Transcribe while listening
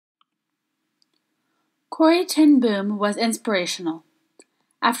Corrie ten Boom was inspirational.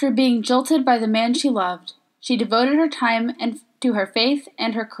 After being jilted by the man she loved, she devoted her time to her faith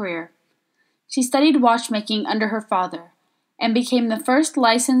and her career. She studied watchmaking under her father and became the first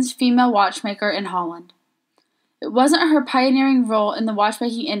licensed female watchmaker in Holland. It wasn't her pioneering role in the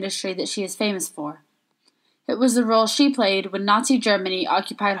watchmaking industry that she is famous for. It was the role she played when Nazi Germany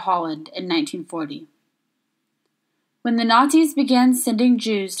occupied Holland in 1940. When the Nazis began sending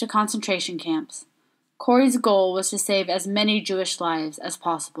Jews to concentration camps, Corrie's goal was to save as many Jewish lives as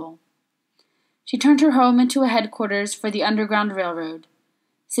possible. She turned her home into a headquarters for the Underground Railroad,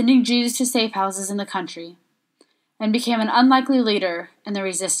 sending Jews to safe houses in the country, and became an unlikely leader in the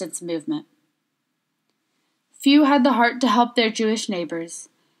resistance movement. Few had the heart to help their Jewish neighbors,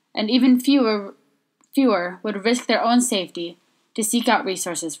 and even fewer would risk their own safety to seek out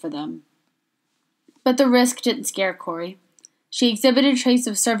resources for them. But the risk didn't scare Corrie. She exhibited traits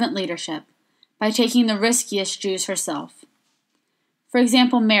of servant leadership by taking the riskiest Jews herself. For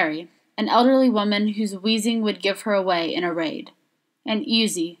example, Mary, an elderly woman whose wheezing would give her away in a raid, and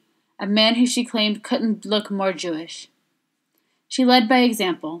Uzi, a man who she claimed couldn't look more Jewish. She led by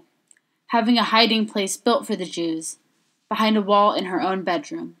example, having a hiding place built for the Jews behind a wall in her own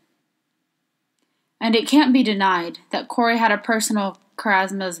bedroom. And it can't be denied that Corrie had a personal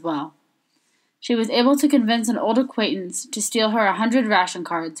charisma as well. She was able to convince an old acquaintance to steal her 100 ration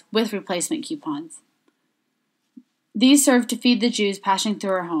cards with replacement coupons. These served to feed the Jews passing through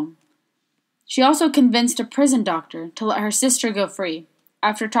her home. She also convinced a prison doctor to let her sister go free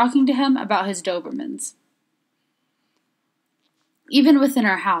after talking to him about his Dobermans. Even within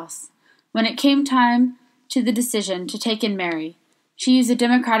her house, when it came time to the decision to take in Mary, she used a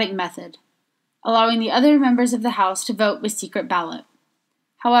democratic method, allowing the other members of the house to vote with secret ballot.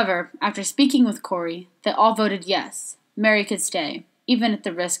 However, after speaking with Corrie, they all voted yes, Mary could stay, even at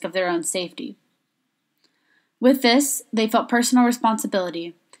the risk of their own safety. With this, they felt personal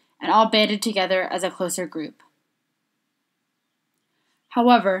responsibility, and all banded together as a closer group.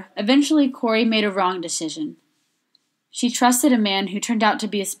 However, eventually Corrie made a wrong decision. She trusted a man who turned out to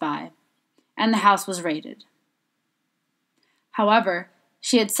be a spy, and the house was raided. However,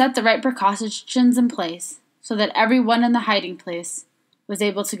 she had set the right precautions in place so that everyone in the hiding place was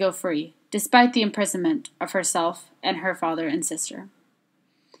able to go free, despite the imprisonment of herself and her father and sister.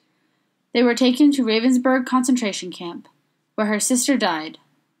 They were taken to Ravensbrück concentration camp, where her sister died,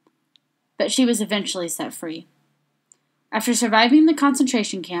 but she was eventually set free. After surviving the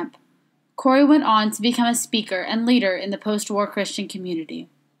concentration camp, Corrie went on to become a speaker and leader in the post-war Christian community.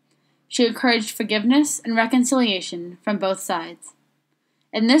 She encouraged forgiveness and reconciliation from both sides.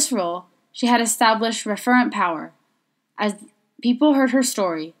 In this role, she had established referent power, as people heard her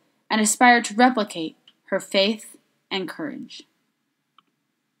story and aspired to replicate her faith and courage.